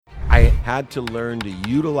had to learn to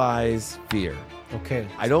utilize fear. Okay.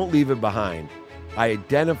 I don't leave it behind. I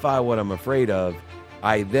identify what I'm afraid of.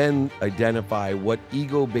 I then identify what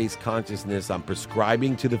ego-based consciousness I'm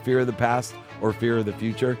prescribing to the fear of the past or fear of the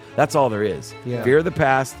future. That's all there is. Yeah. Fear of the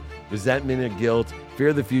past, resentment and guilt, fear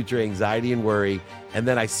of the future, anxiety and worry. And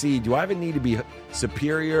then I see, do I have a need to be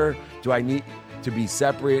superior? Do I need to be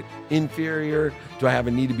separate, inferior? Do I have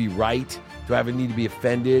a need to be right? Do I have a need to be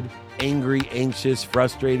offended, angry, anxious,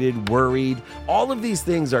 frustrated, worried? All of these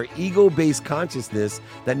things are ego-based consciousness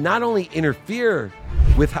that not only interfere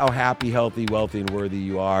with how happy, healthy, wealthy, and worthy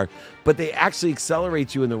you are, but they actually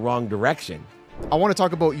accelerate you in the wrong direction. I want to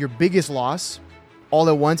talk about your biggest loss all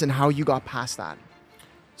at once and how you got past that.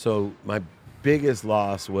 So my biggest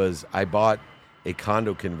loss was I bought a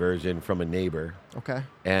condo conversion from a neighbor. Okay.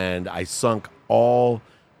 And I sunk all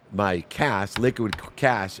my cash, liquid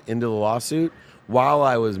cash, into the lawsuit while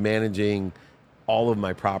I was managing all of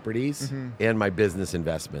my properties and my business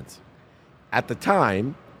investments. At the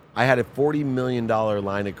time, I had a $40 million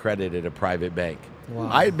line of credit at a private bank. Wow.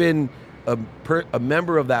 I had been a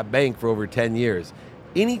member of that bank for over 10 years.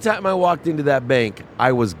 Anytime I walked into that bank,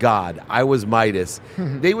 I was God. I was Midas.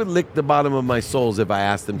 They would lick the bottom of my soles if I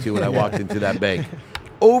asked them to when I walked into that bank.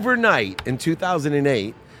 Overnight in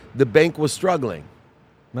 2008, the bank was struggling.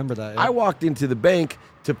 Remember that? Yeah? I walked into the bank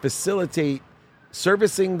to facilitate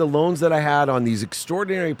servicing the loans that I had on these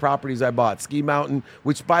extraordinary properties I bought. Ski Mountain,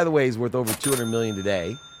 which, by the way, is worth over $200 million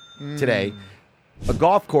today. A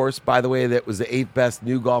golf course, by the way, that was the 8th best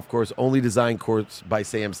new golf course, only designed course by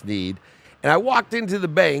Sam Snead. And I walked into the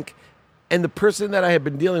bank, and the person that I had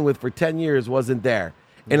been dealing with for 10 years wasn't there.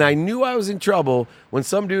 And I knew I was in trouble when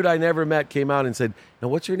some dude I never met came out and said, "Now,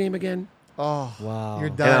 what's your name again?" Oh, Wow. you're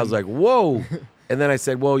done. And I was like, whoa. And then I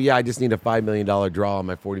said, well, yeah, I just need a $5 million draw on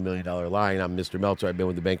my $40 million line. I'm Mr. Meltzer. I've been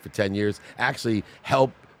with the bank for 10 years. Actually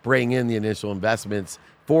help bring in the initial investments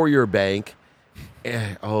for your bank.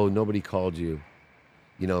 Oh, nobody called you.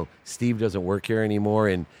 You know, Steve doesn't work here anymore,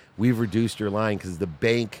 and we've reduced your line because the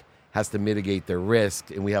bank has to mitigate their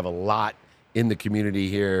risk, and we have a lot in the community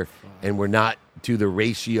here, and we're not to the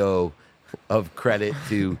ratio of credit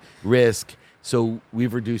to risk. So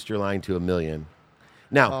we've reduced your line to $1 million.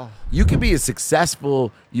 Now, you can be as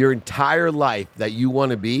successful your entire life that you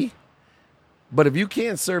want to be, but if you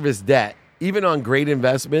can't service debt, even on great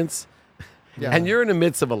investments, and you're in the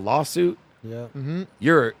midst of a lawsuit, Yeah.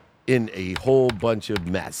 you're in a whole bunch of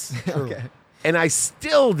mess. Okay. And I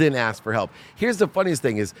still didn't ask for help. Here's the funniest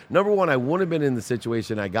thing is, number one, I wouldn't have been in the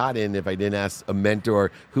situation I got in if I didn't ask a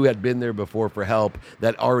mentor who had been there before for help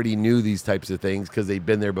that already knew these types of things because they'd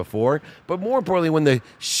been there before. But more importantly, when the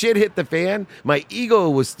shit hit the fan, my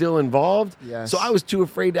ego was still involved. Yes. So I was too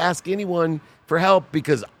afraid to ask anyone for help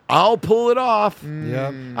because I'll pull it off.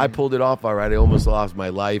 Yeah. I pulled it off all right. I almost lost my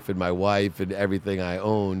life and my wife and everything I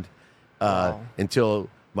owned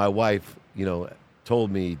until my wife,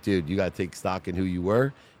 told me, dude, you got to take stock in who you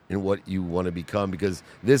were and what you want to become, because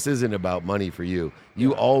this isn't about money for you.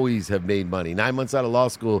 You always have made money. 9 months out of law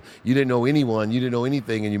school, you didn't know anyone, you didn't know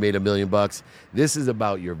anything, and you made $1 million. This is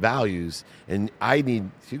about your values. And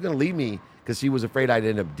she's going to leave me because she was afraid I'd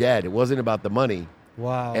end up dead. It wasn't about the money.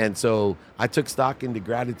 Wow. And so I took stock into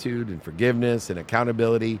gratitude and forgiveness and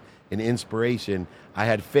accountability and inspiration. I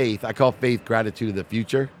had faith. I call faith gratitude of the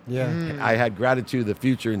future. Yeah. I had gratitude of the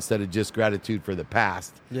future instead of just gratitude for the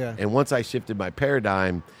past. Yeah. And once I shifted my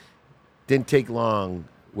paradigm, didn't take long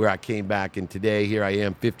where I came back. And today, here I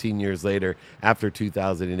am 15 years later after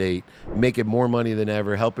 2008, making more money than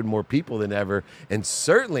ever, helping more people than ever, and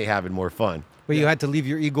certainly having more fun. But you had to leave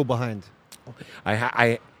your ego behind.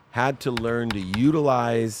 I had to learn to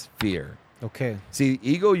utilize fear. Okay. See,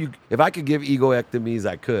 ego, if I could give egoectomies,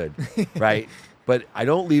 I could, right? But I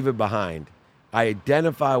don't leave it behind. I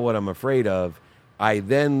identify what I'm afraid of. I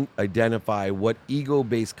then identify what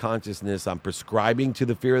ego-based consciousness I'm prescribing to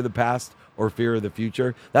the fear of the past or fear of the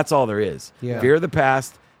future. That's all there is. Yeah. Fear of the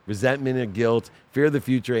past, resentment and guilt, fear of the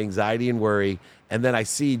future, anxiety and worry. And then I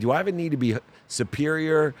see, do I have a need to be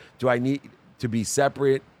superior? Do I need to be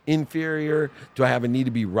separate, inferior? Do I have a need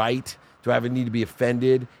to be right? Do I have a need to be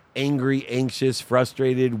offended, angry, anxious,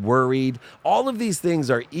 frustrated, worried? All of these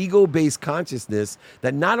things are ego-based consciousness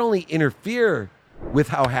that not only interfere with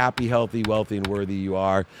how happy, healthy, wealthy, and worthy you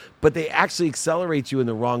are, but they actually accelerate you in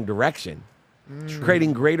the wrong direction,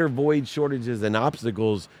 creating greater void, shortages, and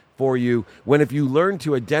obstacles for you. When if you learn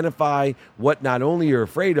to identify what not only you're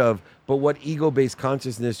afraid of, but what ego-based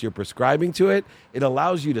consciousness you're prescribing to it, it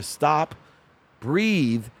allows you to stop,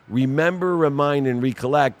 breathe, remember, remind, and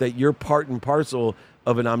recollect that you're part and parcel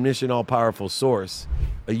of an omniscient, all-powerful source,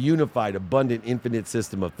 a unified, abundant, infinite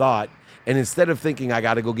system of thought, And instead of thinking I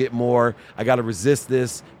got to go get more, I got to resist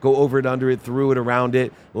this, go over it, under it, through it, around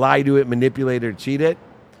it, lie to it, manipulate it, cheat it.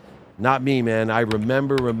 Not me, man. I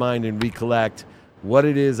remember, remind, and recollect what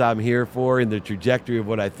it is I'm here for in the trajectory of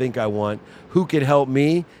what I think I want, who can help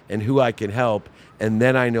me and who I can help. And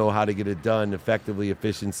then I know how to get it done effectively,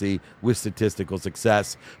 efficiency, with statistical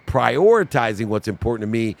success, prioritizing what's important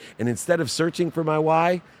to me. And instead of searching for my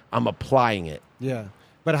why, I'm applying it. Yeah.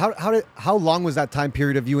 But how long was that time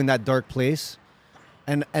period of you in that dark place?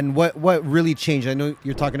 And what really changed? I know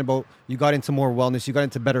you're talking about you got into more wellness, you got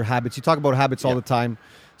into better habits. You talk about habits all the time.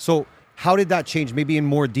 So how did that change, maybe in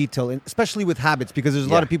more detail, and especially with habits? Because there's a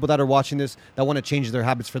lot of people that are watching this that want to change their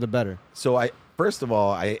habits for the better. So first of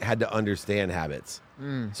all, I had to understand habits.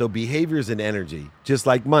 So behaviors and energy, just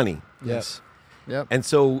like money. Yes. Yep. And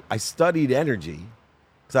so I studied energy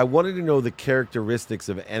because I wanted to know the characteristics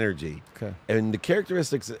of energy. Okay. And the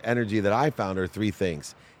characteristics of energy that I found are three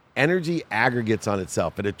things. Energy aggregates on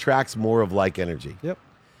itself. It attracts more of like energy. Yep.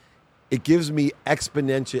 It gives me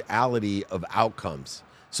exponentiality of outcomes.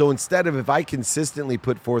 So instead of, if I consistently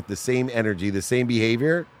put forth the same energy, the same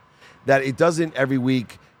behavior, that it doesn't every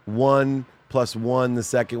week 1 + 1, the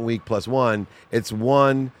second week +1. It's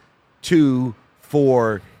 1, 2,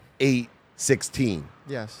 4, 8, 16.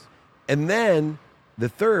 Yes. And then the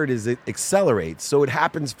third is it accelerates. So it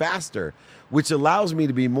happens faster, which allows me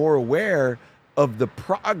to be more aware of the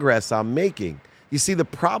progress I'm making. You see, the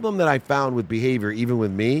problem that I found with behavior, even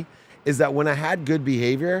with me, is that when I had good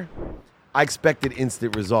behavior, I expected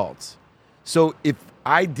instant results. So if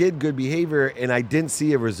I did good behavior and I didn't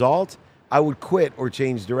see a result, I would quit or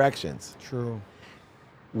change directions. True.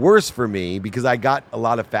 Worse for me, because I got a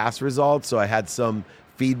lot of fast results, so I had some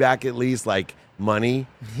feedback, at least like money,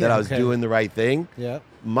 that I was doing the right thing. Yeah.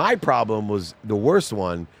 My problem was the worst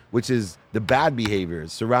one, which is the bad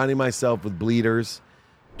behaviors, surrounding myself with bleeders,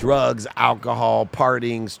 drugs, alcohol,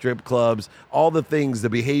 partying, strip clubs, all the things, the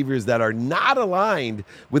behaviors that are not aligned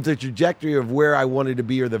with the trajectory of where I wanted to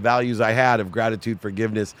be or the values I had of gratitude,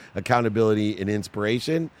 forgiveness, accountability, and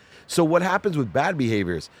inspiration. So what happens with bad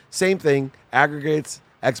behaviors? Same thing, aggregates,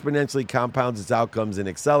 exponentially compounds its outcomes and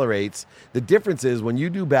accelerates. The difference is when you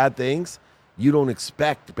do bad things, you don't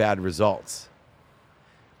expect bad results.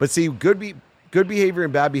 But see, good behavior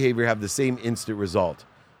and bad behavior have the same instant result.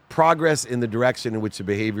 Progress in the direction in which the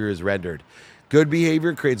behavior is rendered. Good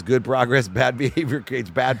behavior creates good progress. Bad behavior creates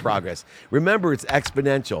bad progress. Remember, it's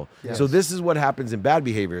exponential. Yes. So this is what happens in bad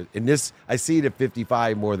behavior. And this, I see it at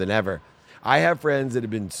 55 more than ever. I have friends that have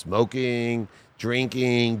been smoking,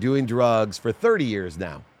 drinking, doing drugs for 30 years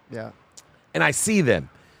now. Yeah. And I see them.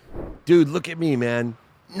 Dude, look at me, man.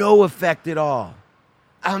 No effect at all.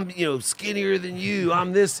 I'm, skinnier than you.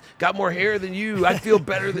 I'm this, got more hair than you. I feel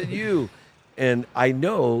better than you. And I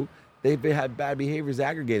know they've had bad behaviors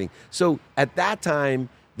aggregating. So at that time,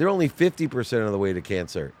 they're only 50% of the way to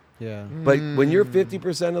cancer. Yeah. But when you're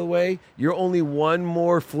 50% of the way, you're only one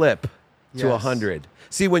more flip to Yes. 100.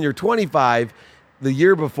 See, when you're 25, the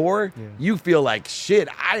year before, you feel like, shit,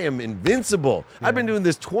 I am invincible. I've been doing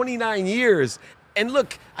this 29 years. And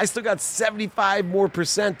look, I still got 75% more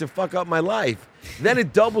to fuck up my life. Then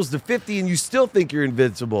it doubles to 50 and you still think you're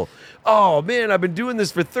invincible. Oh man, I've been doing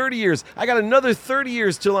this for 30 years. I got another 30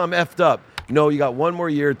 years till I'm effed up. No, you got one more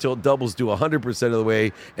year till it doubles to 100% of the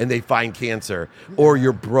way and they find cancer, or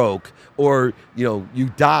you're broke, or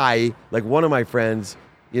you die. Like one of my friends,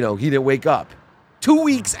 he didn't wake up. 2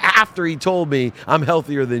 weeks after he told me I'm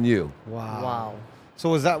healthier than you. Wow. So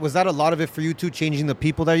was that a lot of it for you too, changing the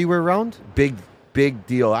people that you were around? Big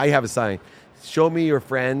deal. I have a sign. Show me your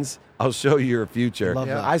friends, I'll show you your future. Love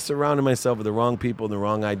that. I surrounded myself with the wrong people and the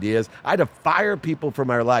wrong ideas. I had to fire people from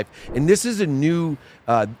my life. And this is a new,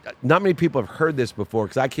 not many people have heard this before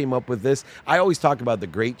because I came up with this. I always talk about the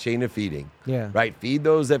great chain of feeding. Yeah. Right? Feed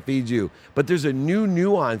those that feed you. But there's a new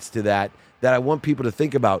nuance to that I want people to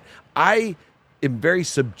think about. I am very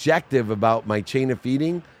subjective about my chain of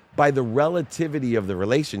feeding by the relativity of the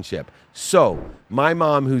relationship. So my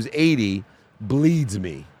mom, who's 80, bleeds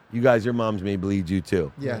me. You guys, your moms may bleed you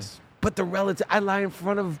too. Yes. But the relative, I lie in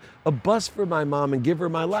front of a bus for my mom and give her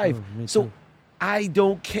my life. me So too. I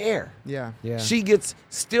don't care. Yeah. Yeah. She gets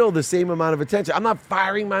still the same amount of attention. I'm not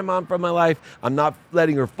firing my mom from my life. I'm not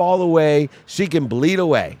letting her fall away. She can bleed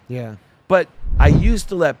away. Yeah. But I used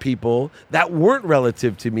to let people that weren't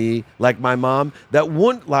relative to me, like my mom, that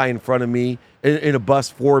wouldn't lie in front of me in a bus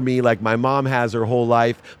for me, like my mom has her whole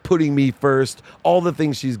life, putting me first, all the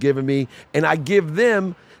things she's given me. And I give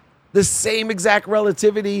them the same exact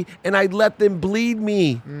relativity, and I let them bleed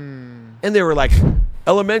me. And they were like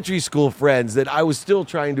elementary school friends that I was still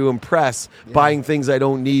trying to impress, buying things I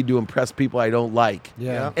don't need to impress people I don't like.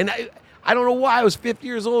 Yeah. And I don't know why. I was 50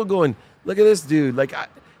 years old going, look at this dude. Like,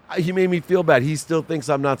 he made me feel bad. He still thinks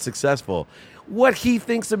I'm not successful. What he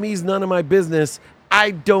thinks of me is none of my business.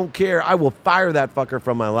 I don't care. I will fire that fucker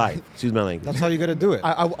from my life. Excuse my language. That's how you got to do it.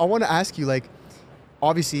 I want to ask you, like,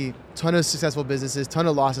 obviously, ton of successful businesses, ton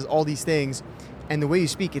of losses, all these things, and the way you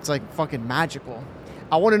speak, it's like fucking magical.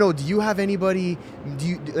 I want to know, do you have anybody,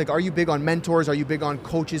 are you big on mentors? Are you big on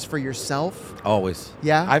coaches for yourself? Always.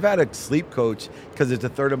 Yeah? I've had a sleep coach because it's a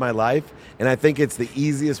third of my life, and I think it's the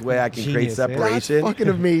easiest way I can create Genius, eh? separation. That's fucking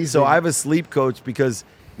amazing. So I have a sleep coach because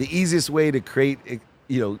the easiest way to create,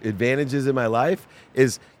 advantages in my life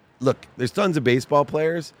is, look, there's tons of baseball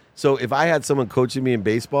players. So if I had someone coaching me in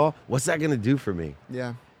baseball, what's that going to do for me?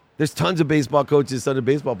 Yeah. There's tons of baseball coaches, tons of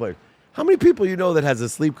baseball players. How many people you know that has a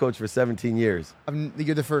sleep coach for 17 years?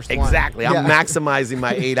 You're the first one. Exactly. I'm Yeah. maximizing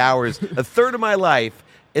my 8 hours, a third of my life.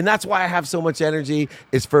 And that's why I have so much energy.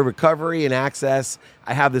 It's for recovery and access.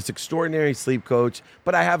 I have this extraordinary sleep coach,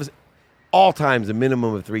 but I have all times a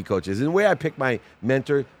minimum of 3 coaches. And the way I pick my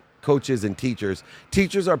mentor, coaches, and teachers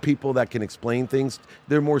are people that can explain things.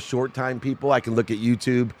 They're more short time people. I can look at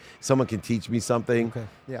YouTube. Someone can teach me something. Okay.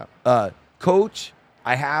 Yeah. Coach,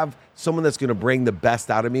 I have someone that's going to bring the best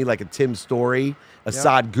out of me, like a Tim Story, a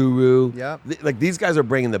Saad Guru. Yep. Like these guys are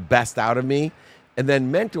bringing the best out of me. And then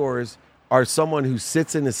mentors are someone who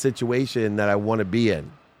sits in a situation that I want to be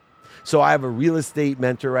in. So I have a real estate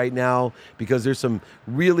mentor right now because there's some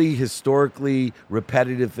really historically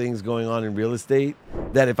repetitive things going on in real estate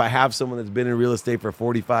that if I have someone that's been in real estate for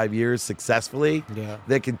 45 years successfully,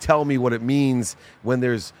 that can tell me what it means when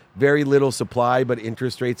there's very little supply but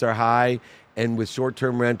interest rates are high, and with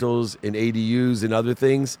short-term rentals and ADUs and other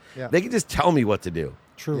things, they can just tell me what to do.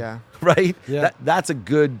 True. Yeah. Right? Yeah. That's a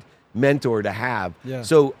good mentor to have. Yeah.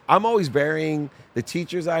 So I'm always varying the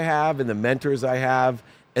teachers I have and the mentors I have.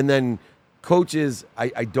 And then coaches,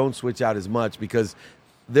 I don't switch out as much because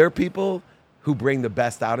they're people who bring the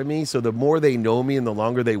best out of me. So the more they know me and the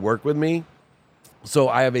longer they work with me. So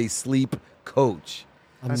I have a sleep coach.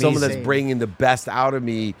 Someone that's Amazing. bringing the best out of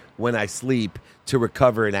me when I sleep to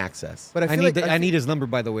recover and access. But I need his number,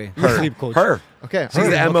 by the way. Her. Sleep coach. Her. Okay. She's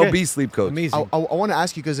the Okay. MLB sleep coach. Amazing. I want to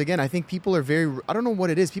ask you because, again, I think people are I don't know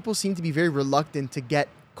what it is. People seem to be very reluctant to get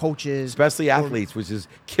coaches. Especially athletes, which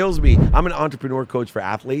kills me. I'm an entrepreneur coach for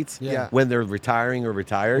athletes Yeah. when they're retiring or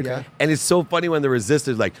retired. Yeah. And it's so funny when the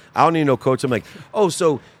resistors like, I don't need no coach. I'm like, oh,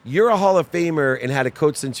 so you're a Hall of Famer and had a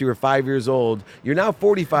coach since you were 5 years old. You're now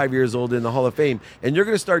 45 years old in the Hall of Fame, and you're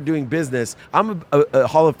going to start doing business. I'm a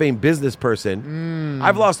Hall of Fame business person.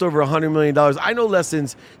 I've lost over $100 million. I know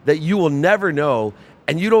lessons that you will never know,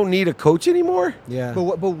 and you don't need a coach anymore? Yeah.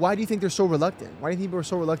 But why do you think they're so reluctant? Why do you think people are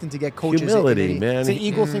so reluctant to get coaches? Humility, man. It's an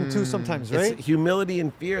ego thing too sometimes, right? It's humility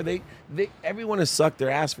and fear. Everyone has sucked their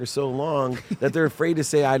ass for so long that they're afraid to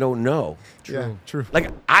say, I don't know. Yeah, true. Like,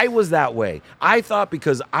 I was that way. I thought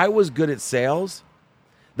because I was good at sales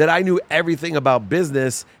that I knew everything about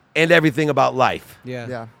business and everything about life.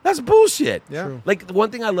 Yeah. That's bullshit. Yeah. True. Like, the one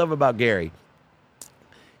thing I love about Gary,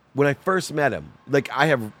 when I first met him, like,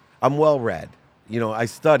 I'm well-read. You know, I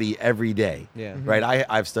study every day. Yeah. Right?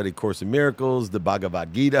 I've studied Course in Miracles, the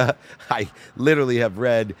Bhagavad Gita. I literally have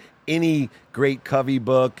read any great Covey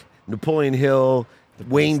book, Napoleon Hill,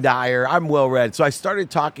 Wayne Dyer. I'm well-read. So I started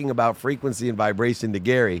talking about frequency and vibration to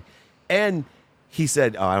Gary. And he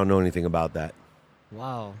said, oh, I don't know anything about that.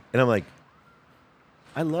 Wow. And I'm like,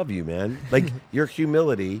 I love you, man. Like, your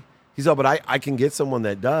humility. He's all, but I can get someone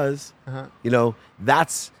that does. You know,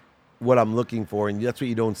 that's what I'm looking for. And that's what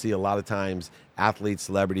you don't see a lot of times. Athletes,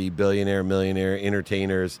 celebrity, billionaire, millionaire,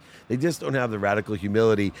 entertainers. They just don't have the radical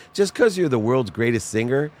humility. Just because you're the world's greatest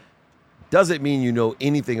singer doesn't mean you know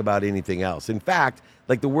anything about anything else. In fact,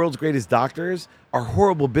 like the world's greatest doctors are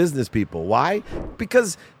horrible business people. Why?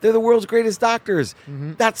 Because they're the world's greatest doctors.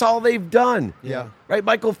 That's all they've done. Yeah. Right?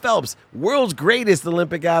 Michael Phelps, world's greatest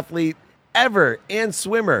Olympic athlete ever and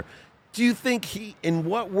swimmer. Do you think in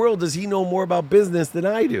what world does he know more about business than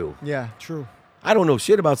I do? Yeah. True. I don't know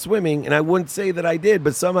shit about swimming, and I wouldn't say that I did,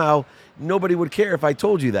 but somehow nobody would care if I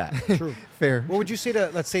told you that. True. Fair. What would you say to,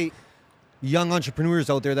 let's say, young entrepreneurs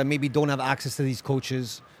out there that maybe don't have access to these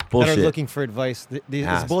coaches that Bullshit. are looking for advice? Is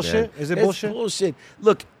Ask, bullshit? man. Is it It's bullshit? bullshit.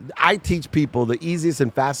 Look, I teach people the easiest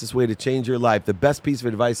and fastest way to change your life. The best piece of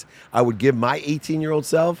advice I would give my 18-year-old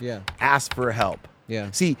self, ask for help. Yeah.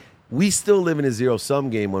 See, we still live in a zero-sum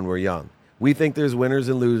game when we're young. We think there's winners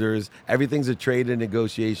and losers. Everything's a trade and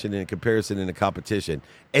negotiation and a comparison and a competition.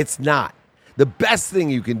 It's not. The best thing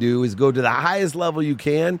you can do is go to the highest level you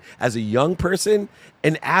can as a young person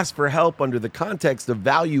and ask for help under the context of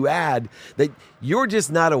value add that you're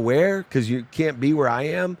just not aware because you can't be where I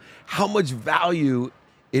am, how much value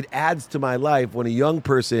it adds to my life when a young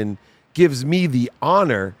person gives me the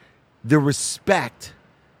honor, the respect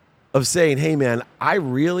of saying, hey, man, I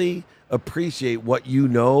really appreciate what you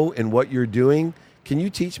know and what you're doing. Can you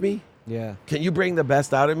teach me? Yeah. Can you bring the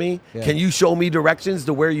best out of me? Yeah. Can you show me directions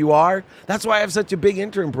to where you are? That's why I have such a big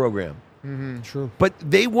intern program. True. But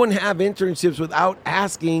they wouldn't have internships without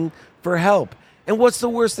asking for help. And what's the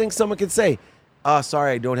worst thing someone could say?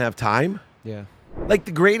 Sorry, I don't have time. Yeah. Like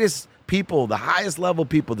the greatest people, the highest level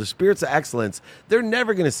people, the spirits of excellence, they're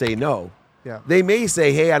never going to say no. Yeah. They may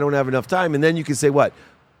say, hey, I don't have enough time. And then you can say what?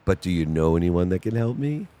 But do you know anyone that can help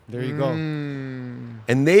me? There you go.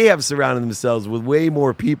 And they have surrounded themselves with way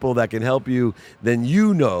more people that can help you than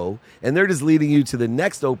you know. And they're just leading you to the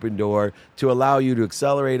next open door to allow you to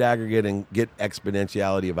accelerate, aggregate, and get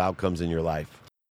exponentiality of outcomes in your life.